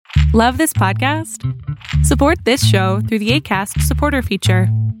Love this podcast? Support this show through the Acast supporter feature.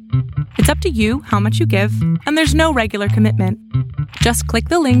 It's up to you how much you give, and there's no regular commitment. Just click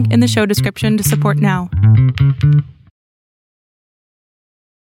the link in the show description to support now.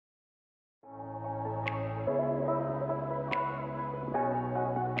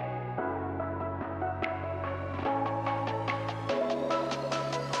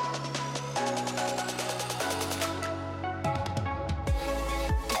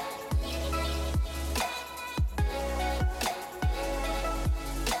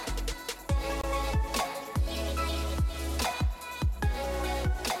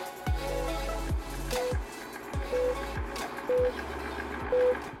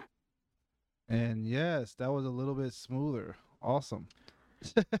 And yes, that was a little bit smoother. Awesome.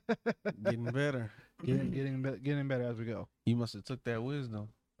 Getting better. Getting better as we go. You must have took that wisdom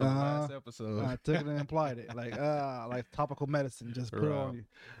from the last episode. I took it and applied it like topical medicine. Just put it on you.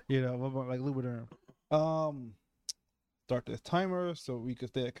 You know, like Lubriderm. Start this timer so we can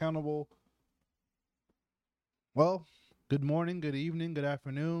stay accountable. Well, good morning, good evening, good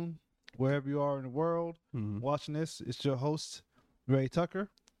afternoon, wherever you are in the world watching this. It's your host, Ray Tucker.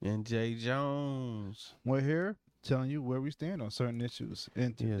 And Jay Jones. We're here telling you where we stand on certain issues.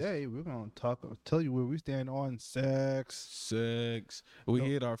 And today we're going to tell you where we stand on sex. We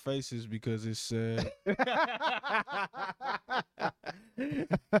hit our faces because it's sex. You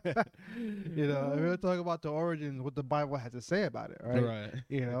know, we're going to talk about the origins, what the Bible has to say about it, right? Right.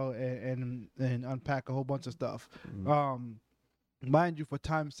 You know, and unpack a whole bunch of stuff. Mind you, for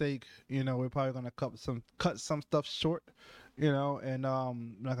time's sake, you know, we're probably going to cut some stuff short. You know, and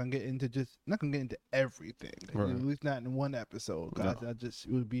not gonna get into everything. Right. At least not in one episode. Cause No. it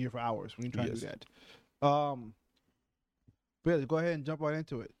would be here for hours. We ain't trying to do that. But yeah, go ahead and jump right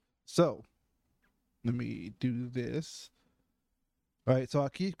into it. So, let me do this. All right. So our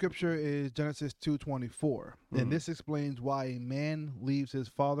key scripture is Genesis 2:24, and this explains why a man leaves his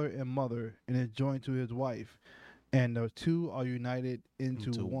father and mother and is joined to his wife, and the two are united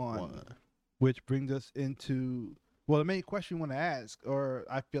into one. Which brings us into. Well, the main question we want to ask, or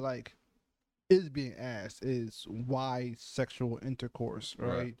I feel like is being asked, is why sexual intercourse,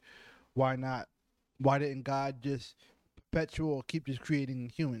 right? Why not? Why didn't God just keep just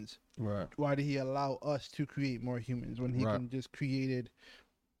creating humans? Right. Why did he allow us to create more humans when he can just created,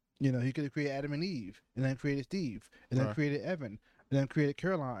 you know, he could have created Adam and Eve, and then created Steve, and then created Evan, and then created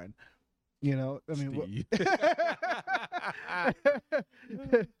Caroline. You know, I mean,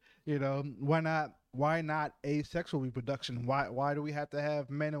 you know, why not asexual reproduction? Why do we have to have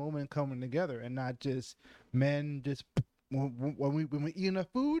men and women coming together and not just men just when we eat enough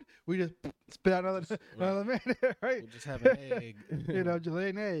food, we just spit out another man, right? We just have an egg. You know, just lay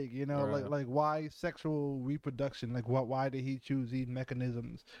an egg, you know, like why sexual reproduction? Like why did he choose these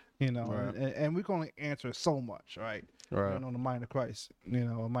mechanisms? You know, and we can only answer so much, right? Right. You know, the mind of Christ, you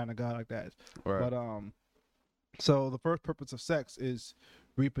know, a mind of God like that. Right. But so the first purpose of sex is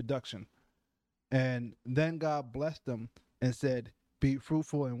reproduction. And then God blessed them and said, be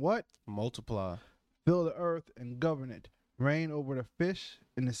fruitful and what? Multiply. Fill the earth and govern it. Reign over the fish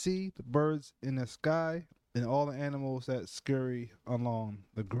in the sea, the birds in the sky, and all the animals that scurry along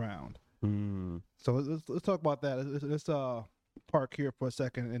the ground. So let's talk about that. Let's park here for a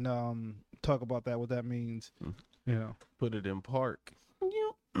second and talk about that, what that means. You know, put it in park.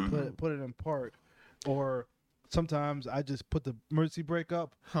 Put it in park, or sometimes I just put the emergency brake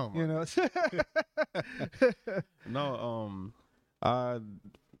up. Oh, you know. No,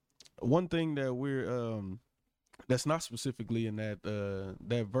 one thing that we're that's not specifically in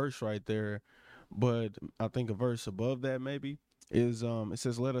that verse right there, but I think a verse above that maybe is it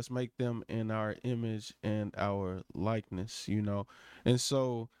says, let us make them in our image and our likeness, you know. And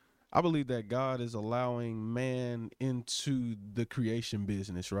so I believe that God is allowing man into the creation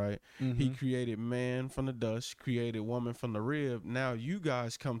business, right? He created man from the dust, created woman from the rib. Now you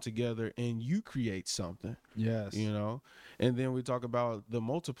guys come together and you create something. Yes. You know? And then we talk about the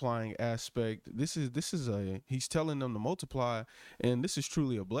multiplying aspect. He's telling them to multiply, and this is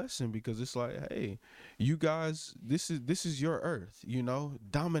truly a blessing because it's like, hey, you guys, this is your earth, you know,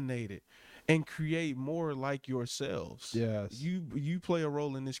 dominate it. And create more like yourselves. Yes. You play a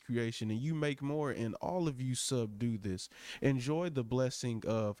role in this creation and you make more, and all of you subdue this. Enjoy the blessing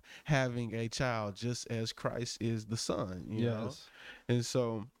of having a child just as Christ is the son, you know? And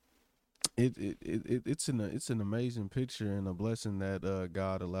so it's an amazing picture and a blessing that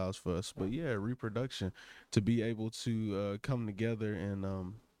God allows for us. But yeah, reproduction, to be able to come together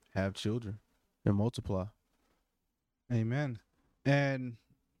and have children and multiply. Amen. And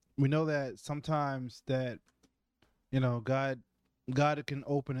we know that sometimes that, you know, God God can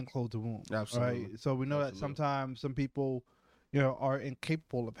open and close the womb. Absolutely. Right. So we know that sometimes some people, are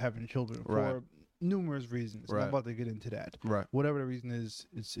incapable of having children for numerous reasons. I'm not about to get into that. Right. Whatever the reason is,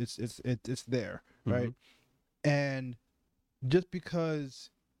 it's there. Mm-hmm. Right. And just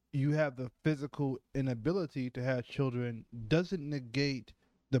because you have the physical inability to have children doesn't negate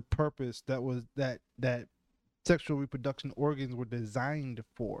the purpose that sexual reproduction organs were designed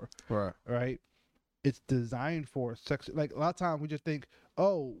for. Right. Right. It's designed for sex. Like a lot of times we just think,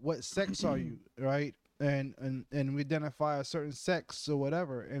 oh, what sex are you? Right. And we identify a certain sex or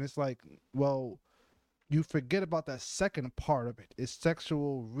whatever. And it's like, well, you forget about that second part of it. It's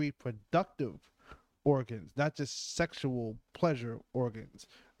sexual reproductive organs, not just sexual pleasure organs,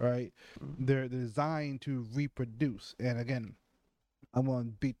 right? They're designed to reproduce. And again, I'm gonna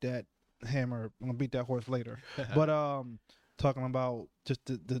beat that horse later. But talking about just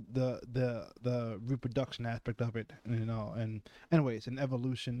the reproduction aspect of it, and anyways, and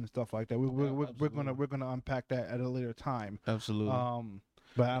evolution and stuff like that. We're gonna unpack that at a later time. Absolutely.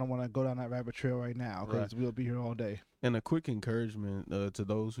 But I don't want to go down that rabbit trail right now because we'll be here all day. And a quick encouragement to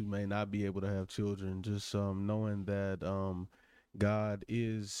those who may not be able to have children, just knowing that God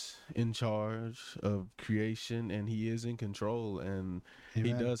is in charge of creation and he is in control, and Amen.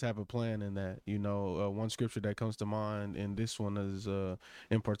 He does have a plan in that. One scripture that comes to mind, and this one is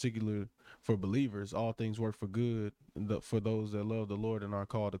in particular for believers: all things work for good for those that love the Lord and are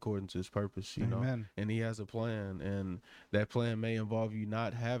called according to his purpose. Amen. And he has a plan, and that plan may involve you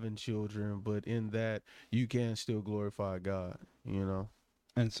not having children, but in that you can still glorify God,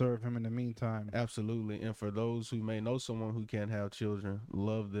 and serve him in the meantime. Absolutely. And for those who may know someone who can't have children,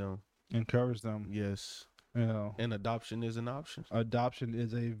 love them. Encourage them. Yes. And adoption is an option. Adoption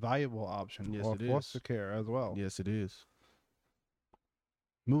is a viable option. Yes, or it is. Foster care as well. Yes, it is.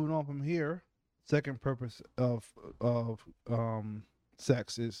 Moving on from here, second purpose of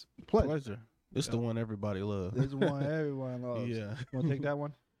sex is pleasure. It's the one everybody loves. It's one everyone loves. Yeah. Want to take that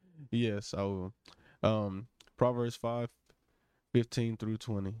one? Yes, I will. Proverbs 5:15 through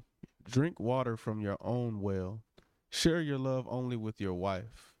 20. Drink water from your own well. Share your love only with your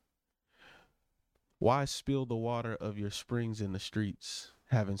wife. Why spill the water of your springs in the streets,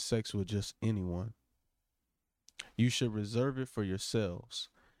 having sex with just anyone? You should reserve it for yourselves.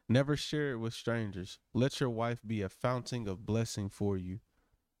 Never share it with strangers. Let your wife be a fountain of blessing for you.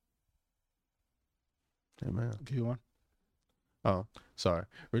 Amen. Keep on. Oh, sorry.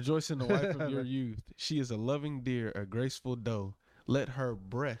 Rejoice in the wife of your youth. She is a loving deer, a graceful doe. Let her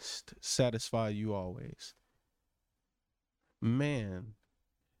breast satisfy you always. Man.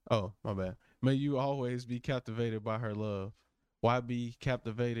 Oh, my bad. May you always be captivated by her love. Why be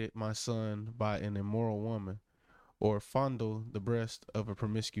captivated, my son, by an immoral woman, or fondle the breast of a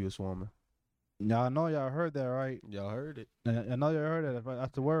promiscuous woman? Now, I know y'all heard that, right? Y'all heard it. I know y'all heard that.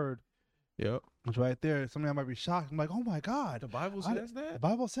 That's the word. Yep. It's right there. Somebody might be shocked. I'm like, oh my God. The Bible says that? The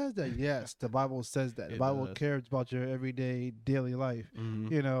Bible says that. Yes, the Bible says that. The Bible cares about your everyday, daily life.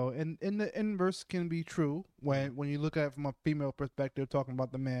 Mm-hmm. And the inverse can be true when you look at it from a female perspective, talking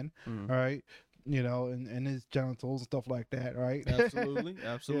about the man, all right? And his genitals and stuff like that, right? Absolutely.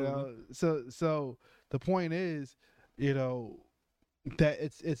 Absolutely. So the point is, that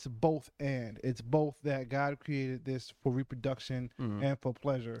it's both and. It's both that God created this for reproduction and for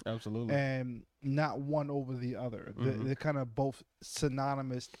pleasure. Absolutely. And not one over the other. They're kind of both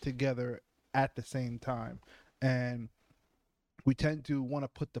synonymous together at the same time. And we tend to want to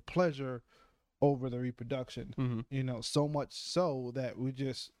put the pleasure over the reproduction, so much so that we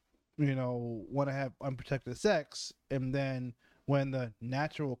just, want to have unprotected sex. And then when the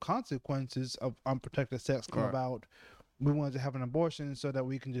natural consequences of unprotected sex come about, we wanted to have an abortion so that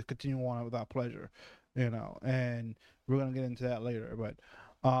we can just continue on without pleasure, and we're going to get into that later. But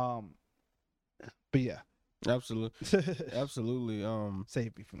yeah. Absolutely.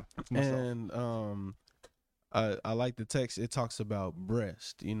 Save me from myself. And I like the text. It talks about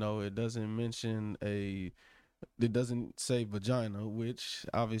breast. It doesn't mention it doesn't say vagina, which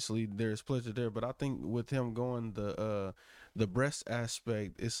obviously there's pleasure there. But I think with him going the breast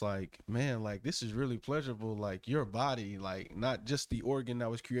aspect, it's like, man, like this is really pleasurable. Like your body, like not just the organ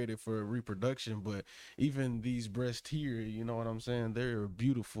that was created for reproduction, but even these breasts here, you know what I'm saying? They're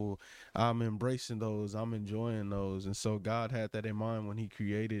beautiful. I'm embracing those. I'm enjoying those. And so God had that in mind when he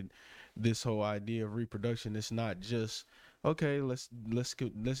created this whole idea of reproduction. It's not just, okay, let's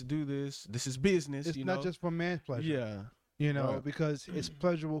do this. This is business. It's not just for man's pleasure. Yeah. Because it's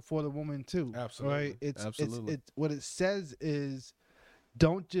pleasurable for the woman too. Absolutely. Right? It's Absolutely. It's what it says is,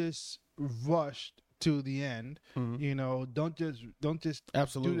 don't just rush to the end. Don't just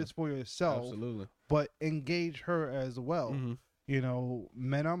Absolutely. do this for yourself. Absolutely. But engage her as well.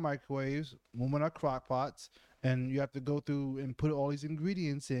 Men are microwaves, women are crock pots, and you have to go through and put all these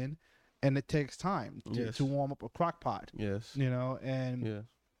ingredients in, and it takes time to warm up a crock pot. Yes. And yes.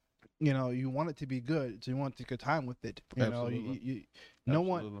 You want it to be good, so you want to take your time with it. Absolutely. No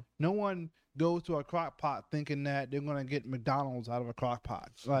one goes to a crock pot thinking that they're gonna get McDonald's out of a crock pot.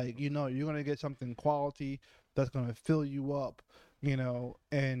 Like, you're gonna get something quality that's gonna fill you up,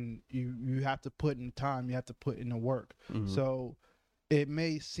 and you have to put in time, you have to put in the work. Mm-hmm. So it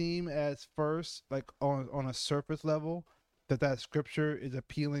may seem as first, like on a surface level, that scripture is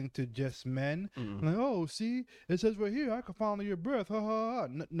appealing to just men. Mm-hmm. Like, oh, see, it says right here, I can follow your breath. Ha ha ha.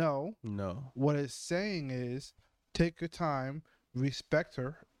 No. What it's saying is, take your time, respect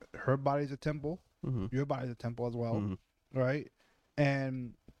her. Her body's a temple. Mm-hmm. Your body's a temple as well, mm-hmm. right?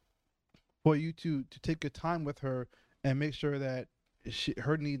 And for you to take your time with her and make sure that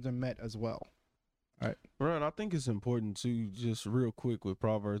her needs are met as well. Right. I think it's important to just real quick with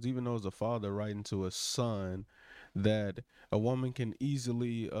Proverbs, even though it's a father writing to a son, that a woman can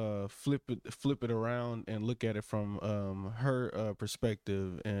easily flip it around and look at it from her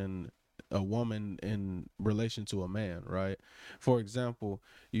perspective, and a woman in relation to a man, right? For example,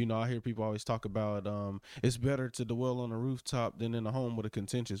 I hear people always talk about it's better to dwell on a rooftop than in a home with a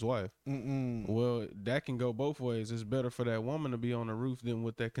contentious wife. Well, that can go both ways. It's better for that woman to be on the roof than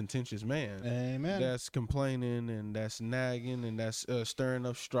with that contentious man. Amen. That's complaining and that's nagging and that's stirring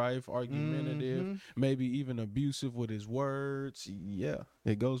up strife, argumentative, maybe even abusive with his words. Yeah,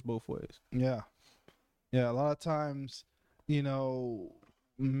 it goes both ways. Yeah. A lot of times,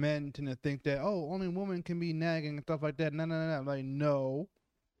 men tend to think that, only women can be nagging and stuff like that. No. Like, no.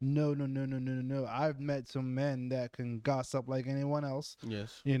 I've met some men that can gossip like anyone else.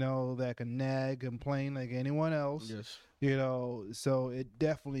 Yes. That can nag, complain like anyone else. Yes. So it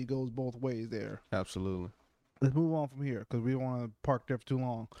definitely goes both ways there. Absolutely. Let's move on from here because we don't want to park there for too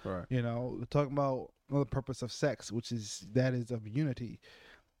long. Right. We're talking about another purpose of sex, which is of unity.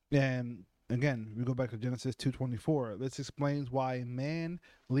 And again, we go back to Genesis 2:24. This explains why a man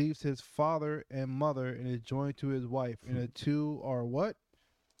leaves his father and mother and is joined to his wife, and the two are what?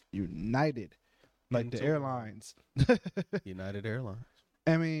 United, like the airlines. United Airlines.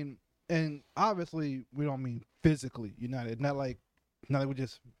 I mean, and obviously we don't mean physically united. Not like we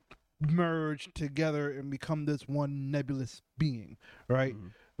just merge together and become this one nebulous being, right?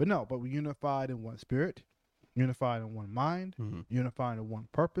 But we unified in one spirit, unified in one mind, unified in one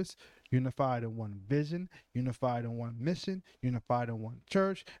purpose, unified in one vision, unified in one mission, unified in one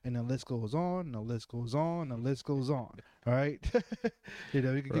church, and the list goes on, and the list goes on, and the list goes on. All right? We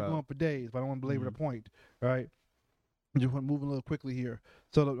can keep going for days, but I don't want to belabor the point. All right? Just want to move a little quickly here,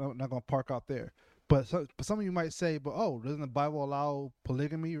 so I'm not going to park out there. But some of you might say, doesn't the Bible allow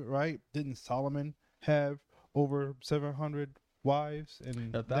polygamy, right? Didn't Solomon have over 700 wives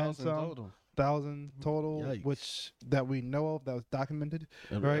and 1,000 total? 1,000 total, Yikes. which that we know of, that was documented,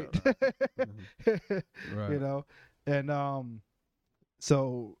 right? Right. And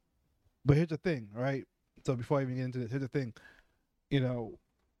so, but here's the thing, right? So before I even get into this, here's the thing,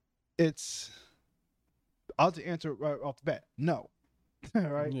 I'll just answer right off the bat, no.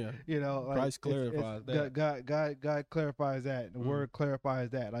 Right? Yeah. Christ clarifies that. God clarifies that. The word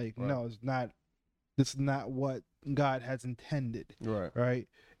clarifies that. Like, no, it's not. This is not what God has intended. Right. Right.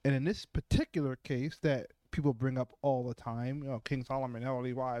 And in this particular case that people bring up all the time, King Solomon,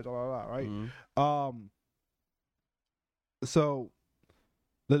 elderly wives, blah, blah, blah, right? So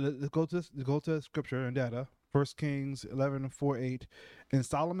let's go to scripture and data. 1 Kings 11:4-8. In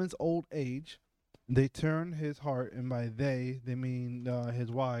Solomon's old age, they turned his heart, and by they mean his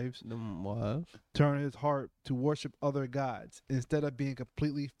wives. Turned his heart to worship other gods instead of being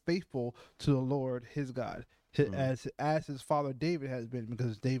completely faithful to the Lord his God. As his father David has been,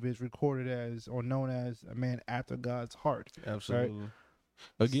 because David is recorded as or known as a man after God's heart. Absolutely. Right?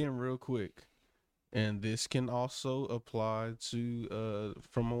 Again, real quick, and this can also apply to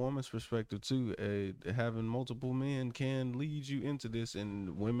from a woman's perspective too. Having multiple men can lead you into this,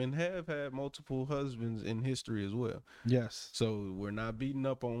 and women have had multiple husbands in history as well. Yes. So we're not beating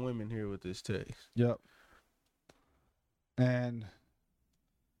up on women here with this text. Yep. And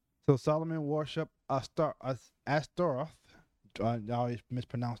so Solomon worshiped Ashtaroth. I always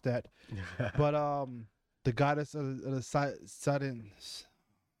mispronounce that. But the goddess of the Sidonians.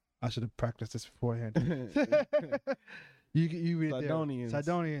 I should have practiced this beforehand. you read Sidonians.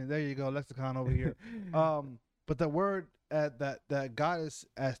 Sidonians. There you go. Lexicon over here. But the word that goddess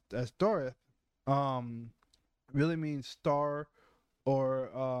Ashtaroth really means star,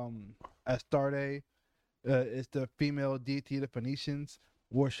 or Astarte. It's the female deity the Phoenicians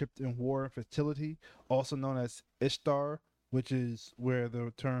worshipped in war and fertility, also known as Ishtar, which is where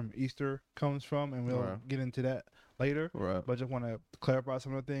the term Easter comes from, and we'll get into that later. Right. But I just want to clarify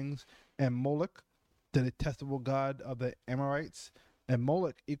some of the things. And Moloch, the detestable god of the Amorites, and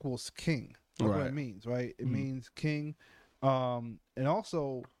Moloch equals king. That's what it means, right? It means king. And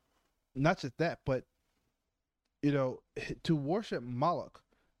also, not just that, but to worship Moloch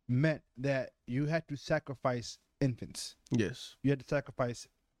meant that you had to sacrifice infants. Yes. You had to sacrifice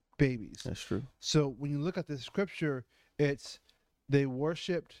babies. That's true. So when you look at the scripture, they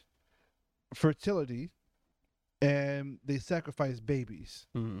worshipped fertility and they sacrificed babies.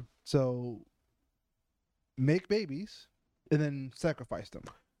 Mm-hmm. So make babies and then sacrifice them.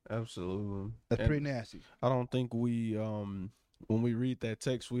 Absolutely. That's pretty nasty. I don't think we when we read that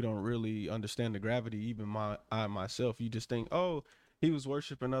text, we don't really understand the gravity. Even I myself, you just think, oh, he was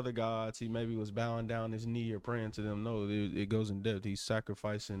worshiping other gods. He maybe was bowing down his knee or praying to them. No, it goes in depth. He's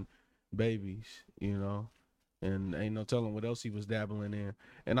sacrificing babies, and ain't no telling what else he was dabbling in.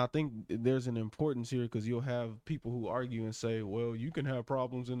 And I think there's an importance here, because you'll have people who argue and say, well, you can have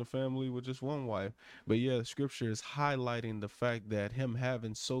problems in the family with just one wife. But yeah, scripture is highlighting the fact that him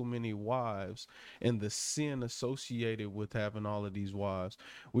having so many wives and the sin associated with having all of these wives.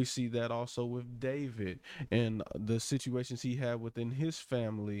 We see that also with David and the situations he had within his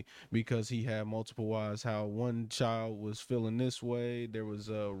family because he had multiple wives, how one child was feeling this way. There was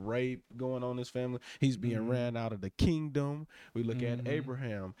a rape going on in his family. He's being ran out of the kingdom. We look at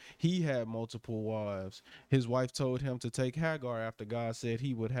Abraham. He had multiple wives. His wife told him to take Hagar after God said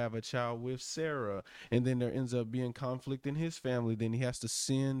he would have a child with Sarah. And then there ends up being conflict in his family. Then he has to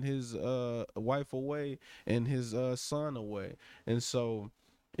send his wife away and his son away. And so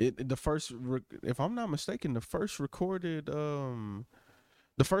if I'm not mistaken, the first recorded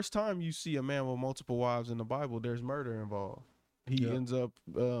the first time you see a man with multiple wives in the Bible, there's murder involved. He ends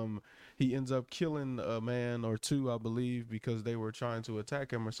up killing a man or two, I believe, because they were trying to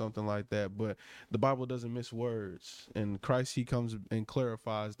attack him or something like that. But the Bible doesn't miss words. And Christ, he comes and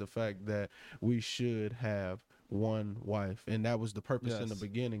clarifies the fact that we should have one wife. And that was the purpose in the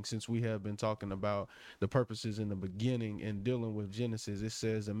beginning. Since we have been talking about the purposes in the beginning and dealing with Genesis, it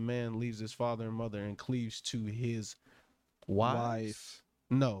says a man leaves his father and mother and cleaves to his wife.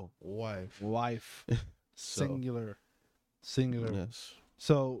 No, wife. Singular. Yes.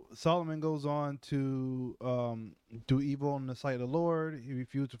 So Solomon goes on to do evil in the sight of the Lord. He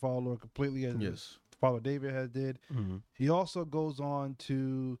refused to follow the Lord completely, as his father David has did. Mm-hmm. He also goes on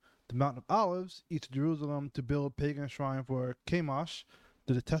to the Mountain of Olives, east of Jerusalem, to build a pagan shrine for Chemosh,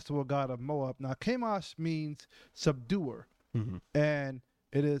 the detestable god of Moab. Now, Chemosh means subduer, and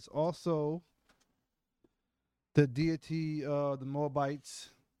it is also the deity of the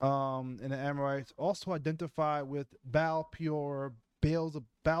Moabites and the Amorites, also identified with Baal Peor,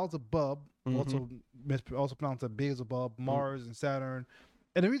 Beelzebub, also pronounced as Beelzebub, Mars and Saturn.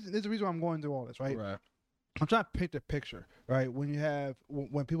 And there's a reason why I'm going through all this, right? I'm trying to paint the picture, right?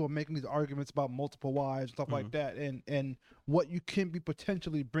 When people are making these arguments about multiple wives and stuff like that, and what you can be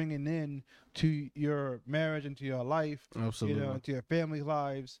potentially bringing in to your marriage, into your life, absolutely, into your family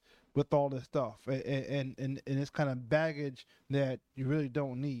lives with all this stuff, and it's kind of baggage that you really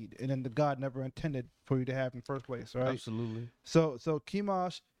don't need, and then the God never intended for you to have in the first place, right? Absolutely. So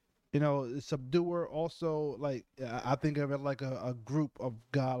Chemosh, subduer, also, like, I think of it like a group of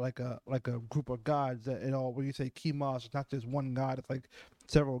God, like a group of gods that, when you say Chemosh, it's not just one God, it's like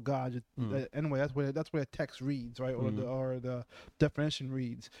several gods. Anyway, that's where the text reads, right? Or the definition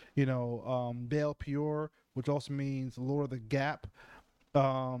reads, Baal Peor, which also means Lord of the Gap.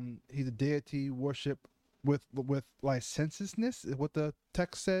 He's a deity worship with licentiousness, is what the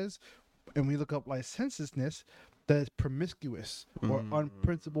text says. And we look up licentiousness, that is promiscuous or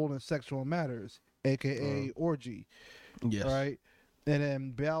unprincipled in sexual matters, aka orgy. Yes. Right? And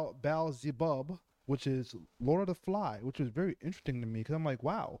then Beelzebub, which is Lord of the Fly, which was very interesting to me, because I'm like,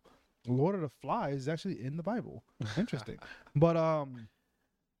 wow, Lord of the Fly is actually in the Bible. Interesting. But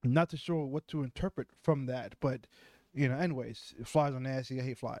not too sure what to interpret from that. But anyways, flies are nasty. I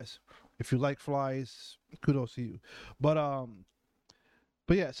hate flies. If you like flies, kudos to you.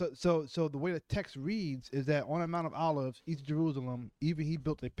 But yeah, so the way the text reads is that on the Mount of Olives, East Jerusalem, even he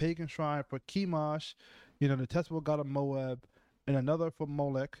built a pagan shrine for Chemosh, the detestable god of Moab, and another for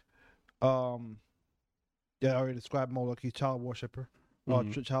Molech. I already described Molech. He's child worshiper,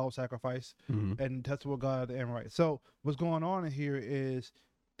 child sacrifice, and detestable god of the Amorites. So what's going on in here is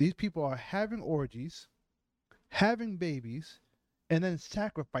these people are having orgies, having babies, and then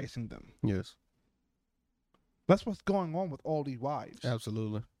sacrificing them. Yes. That's what's going on with all these wives.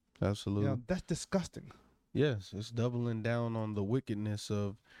 Absolutely. That's disgusting. Yes, it's doubling down on the wickedness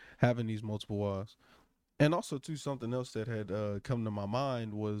of having these multiple wives. And also too, something else that had come to my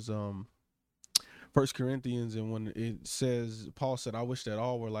mind was 1 Corinthians, and when it says, Paul said, I wish that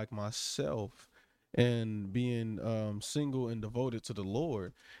all were like myself, and being single and devoted to the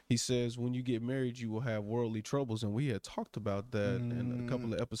Lord. He says, when you get married, you will have worldly troubles. And we had talked about that in a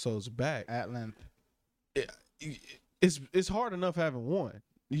couple of episodes back. At length. It's hard enough having one,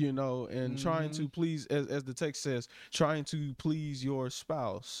 you know, and trying to please, as the text says, trying to please your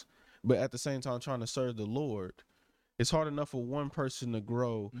spouse, but at the same time trying to serve the Lord. It's hard enough for one person to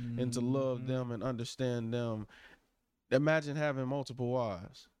grow and to love them and understand them. Imagine having multiple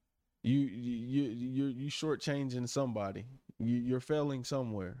wives. You shortchanging somebody. You're failing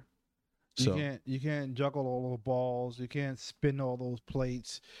somewhere. You can't juggle all those balls. You can't spin all those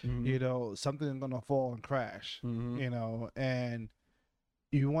plates. You know, something's gonna fall and crash. You know, and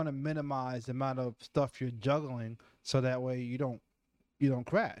you want to minimize the amount of stuff you're juggling so that way you don't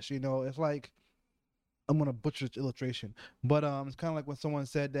crash. You know, it's like, I'm gonna butcher this illustration, but it's kind of like when someone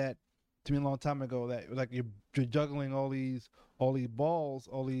said that to me a long time ago, that like you're juggling all these balls,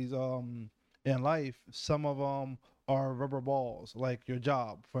 all these in life. Some of them are rubber balls, like your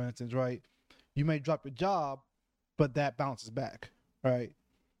job, for instance, right? You may drop your job, but that bounces back, right?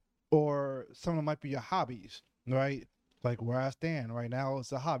 Or some of them might be your hobbies, right? Like where I stand right now,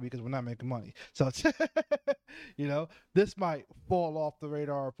 it's a hobby because we're not making money. So, you know, this might fall off the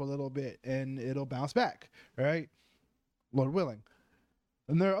radar for a little bit and it'll bounce back, right? Lord willing.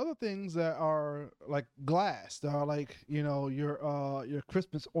 And there are other things that are like glass, that are like, you know, your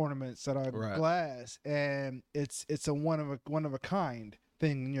Christmas ornaments that are glass, and it's a one of a kind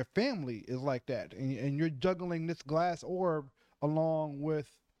thing. And your family is like that, and you're juggling this glass orb along with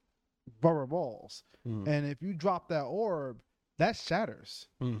rubber balls, and if you drop that orb, that shatters.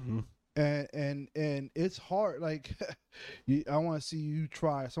 And it's hard. Like, I want to see you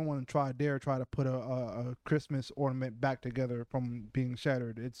try to put a Christmas ornament back together from being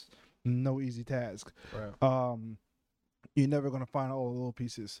shattered. It's no easy task. Right. You're never gonna find all the little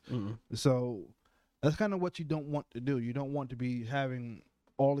pieces. So that's kind of what you don't want to do. You don't want to be having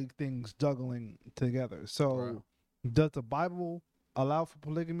all these things juggling together. So, does the Bible allow for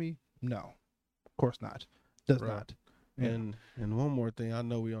polygamy? No, of course not. Does not. Yeah. And one more thing, I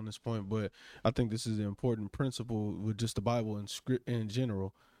know we on this point, but I think this is an important principle with just the Bible and script in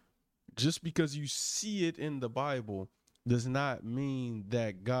general. Just because you see it in the Bible does not mean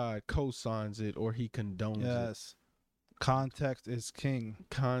that God co-signs it or he condones it. Context is king.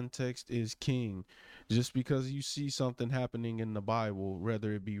 Context is king. Just because you see something happening in the Bible,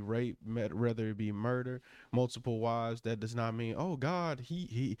 whether it be rape, whether it be murder, multiple wives, that does not mean, oh, God,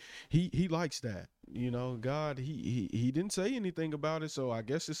 he likes that. You know, God, he didn't say anything about it, so I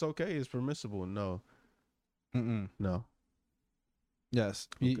guess it's okay. It's permissible. No. No. Yes.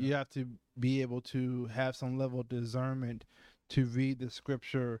 Okay. You have to be able to have some level of discernment to read the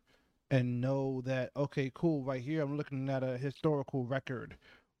scripture and know that, okay, cool, right here I'm looking at a historical record,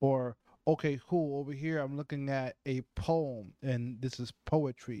 or okay, cool, over here I'm looking at a poem and this is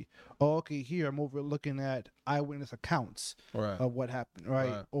poetry. Oh, okay, here I'm looking at eyewitness accounts of what happened,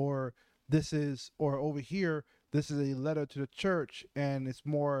 right? Or over here, this is a letter to the church and it's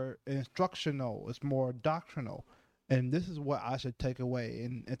more instructional, it's more doctrinal, and this is what I should take away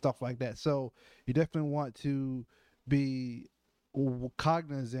and stuff like that. So you definitely want to be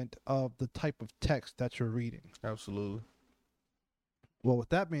cognizant of the type of text that you're reading. Absolutely. Well, with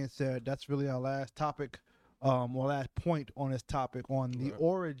that being said, that's really our last topic, or last point on this topic, on the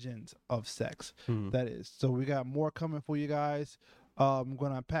origins of sex. That is. So we got more coming for you guys. I'm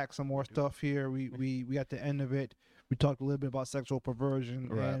going to unpack some more stuff here. We at the end of it, we talked a little bit about sexual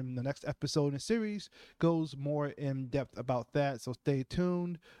perversion, and the next episode in the series goes more in depth about that. So stay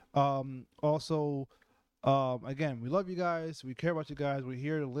tuned. Also, again, we love you guys. We care about you guys. We're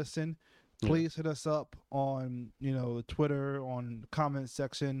here to listen. Please hit us up on, the Twitter, on the comment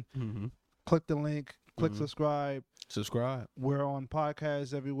section. Click the link. Click subscribe. We're on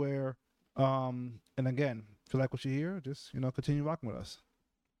podcasts everywhere. And again, if you like what you hear, just, continue rocking with us.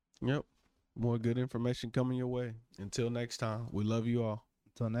 Yep. More good information coming your way. Until next time, we love you all.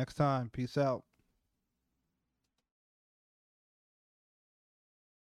 Until next time, peace out.